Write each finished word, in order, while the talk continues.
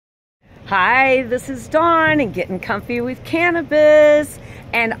Hi, this is Dawn and Getting Comfy with Cannabis,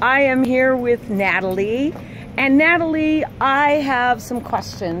 and I am here with Natalie. And Natalie, I have some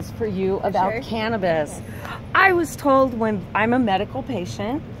questions for you about cannabis. I was told when I'm a medical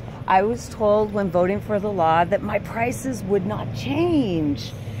patient, I was told when voting for the law that my prices would not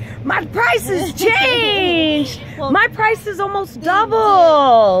change. My prices changed! My prices almost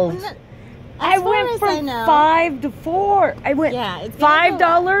doubled! I went from 5 to 4. I went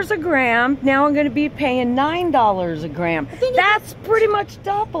 $5 a gram. Now I'm going to be paying $9 a gram. That's pretty much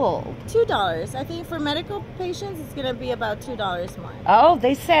double. $2. I think for medical patients, it's going to be about $2 more. Oh,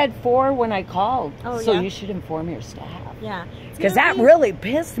 they said 4 when I called. Oh, so you should inform your staff. Yeah. Because that really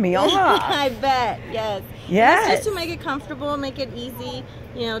pissed me off. I bet. Yes. Yes. It's just to make it comfortable, make it easy,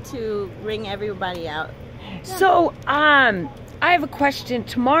 you know, to ring everybody out. Yeah. So, I have a question.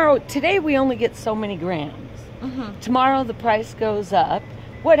 Today we only get so many grams. Tomorrow the price goes up.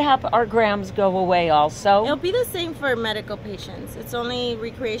 What happens? Our grams go away also? It'll be the same for medical patients. It's only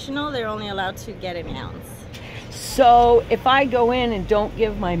recreational. They're only allowed to get an ounce. So if I go in and don't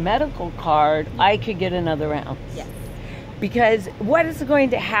give my medical card, I could get another ounce? Yes. Because what is going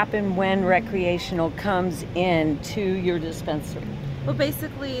to happen when recreational comes into your dispensary? Well,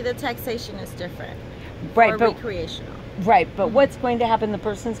 basically the taxation is different. Right, but recreational. Right, but what's going to happen? The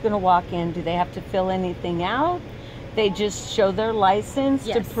person's going to walk in. Do they have to fill anything out? They just show their license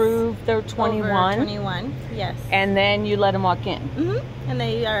to prove they're 21. Over 21, yes. And then you let them walk in. And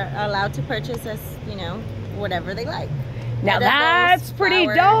they are allowed to purchase as, you know, whatever they like. Now that's pretty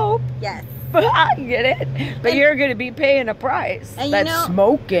dope. Yes. I get it. But you're going to be paying a price. And that's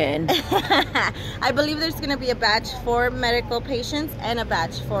smoking. I believe there's going to be a batch for medical patients and a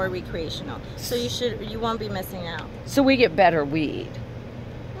batch for recreational. So you won't be missing out. So we get better weed.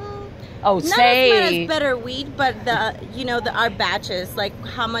 Oh, not as better weed, but our batches, like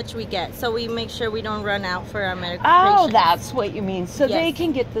how much we get, so we make sure we don't run out for our medical patients. Oh, that's what you mean. So they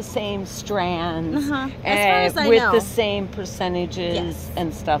can get the same strands as far as I with know. the same percentages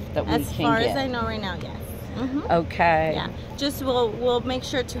and stuff that we can get. As far as I know right now, yes. Okay. Yeah. Just we'll make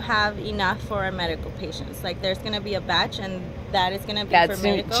sure to have enough for our medical patients. Like there's going to be a batch, and that is going to be for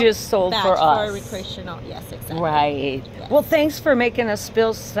medical. Just sold for us. For recreational, yes, exactly. Right. Yes. Well, thanks for making us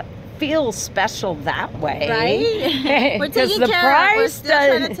feel special that way, right? We're taking care of, we're still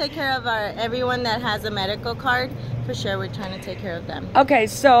trying to take care of everyone that has a medical card. For sure, we're trying to take care of them. Okay,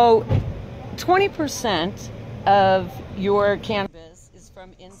 so 20% of your cannabis is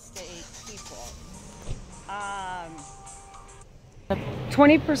from in-state people.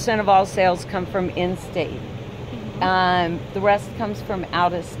 20% of all sales come from in-state. The rest comes from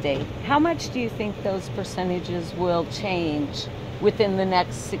out-of-state. How much do you think those percentages will change within the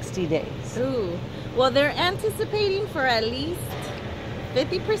next 60 days? Ooh, well, they're anticipating for at least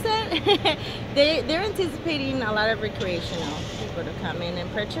 50%. They're anticipating a lot of recreational people to come in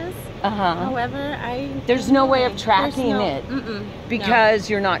and purchase. However, there's no way of tracking it because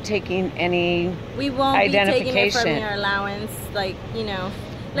you're not taking any We won't identification. be taking it from your allowance, like, you know.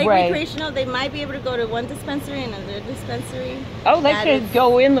 Like recreational, they might be able to go to one dispensary and another dispensary. Oh, they could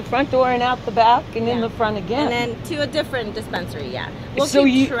go in the front door and out the back and in the front again. And then to a different dispensary, We'll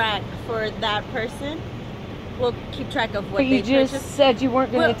keep track for that person. We'll keep track of what they purchased. But you just said you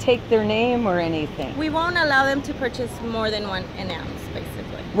weren't going to take their name or anything. We won't allow them to purchase more than an ounce, basically.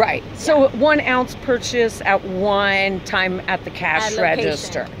 Right. So 1 ounce purchase at one time at the cash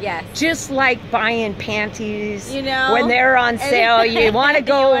register. Yes. Just like buying panties. You know, when they're on sale, you want to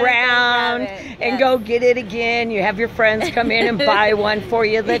go around and go get it again. You have your friends come in and buy one for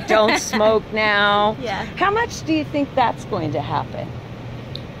you that don't smoke now. Yeah. How much do you think that's going to happen?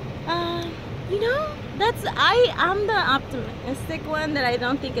 You know, I'm the optimistic one that I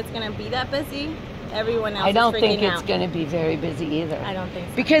don't think it's going to be that busy. Everyone else I don't think it's going to be very busy either. I don't think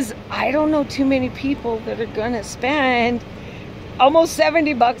so. Because I don't know too many people that are going to spend almost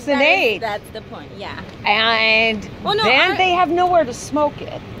 $70 an eighth. That's the point, And then they have nowhere to smoke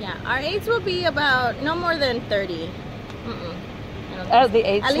it. Yeah, our eighths will be about no more than 30. The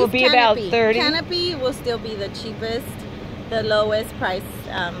eighths will be about 30. Canopi will still be the cheapest, the lowest price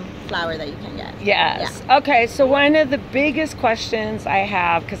flower that you can get. Yes. Yeah. Okay, so one of the biggest questions I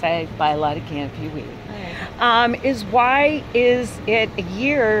have, because I buy a lot of Canopi weed, is why is it a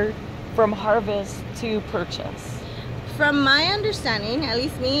year from harvest to purchase? From my understanding, at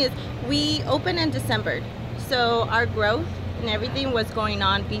least me, is we open in December. So our growth and everything was going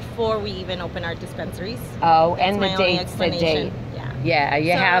on before we even open our dispensaries. Oh, and the date's the date. Yeah,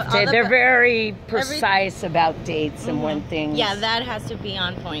 you have to. They're very precise about dates and when things. Yeah, that has to be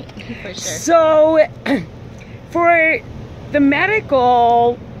on point for sure. So, for the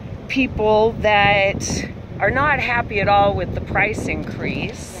medical people that are not happy at all with the price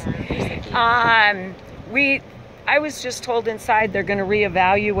increase. I was just told inside they're going to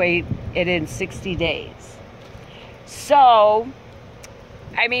reevaluate it in 60 days. So,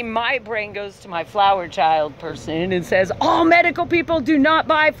 I mean, my brain goes to my flower child person and says, all medical people do not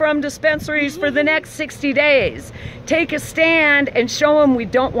buy from dispensaries for the next 60 days. Take a stand and show them we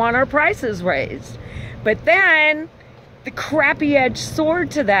don't want our prices raised. But then, the crappy edged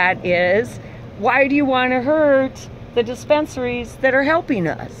sword to that is, why do you want to hurt the dispensaries that are helping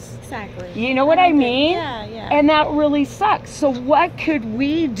us? Exactly. You know what I mean? Yeah, yeah. And that really sucks. So what could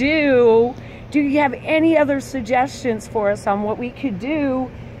we do? Do you have any other suggestions for us on what we could do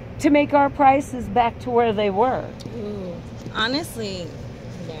to make our prices back to where they were? Ooh, honestly,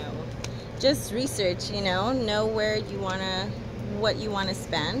 no. Just research, know where you what you want to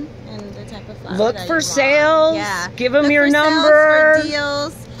spend and the type of flower Look that for you sales. Want. Yeah. Give them Look your for number. Sales, for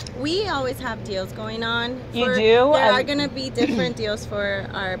deals. We always have deals going on. You do? There are going to be different deals for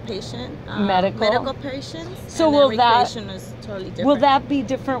our patient, medical patients. So and will recreation is totally different. Will that be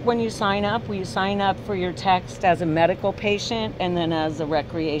different when you sign up? Will you sign up for your text as a medical patient and then as a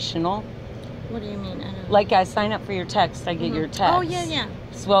recreational? What do you mean? I don't know. Like I sign up for your text, I get your text. Oh, yeah.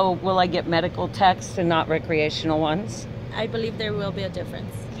 So will I get medical text and not recreational ones? I believe there will be a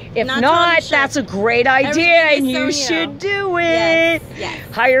difference. If not, totally sure. That's a great idea and you should do it.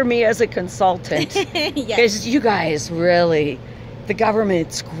 Yes. Hire me as a consultant. Yes. Because you guys really, the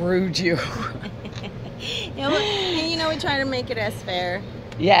government screwed you. And we try to make it as fair.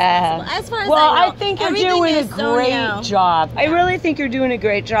 Yeah. As far as I think you're doing a great job. Yeah. I really think you're doing a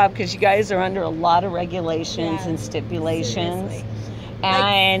great job because you guys are under a lot of regulations and stipulations. Seriously.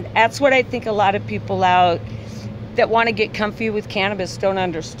 And that's what I think a lot of people out that want to get comfy with cannabis don't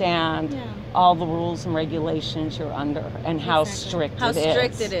understand all the rules and regulations you're under and how strict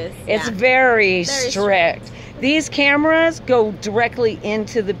it is. It's very strict. These cameras go directly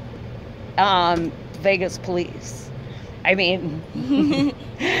into the Vegas police. I mean,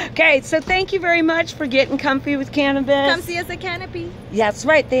 okay, so thank you very much for getting comfy with cannabis. Come see us at Canopi. That's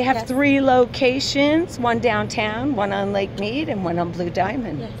right. They have 3 locations, one downtown, one on Lake Mead, and one on Blue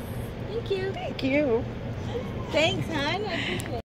Diamond. Yes. Thank you. Thank you. Thanks, hon. I appreciate it.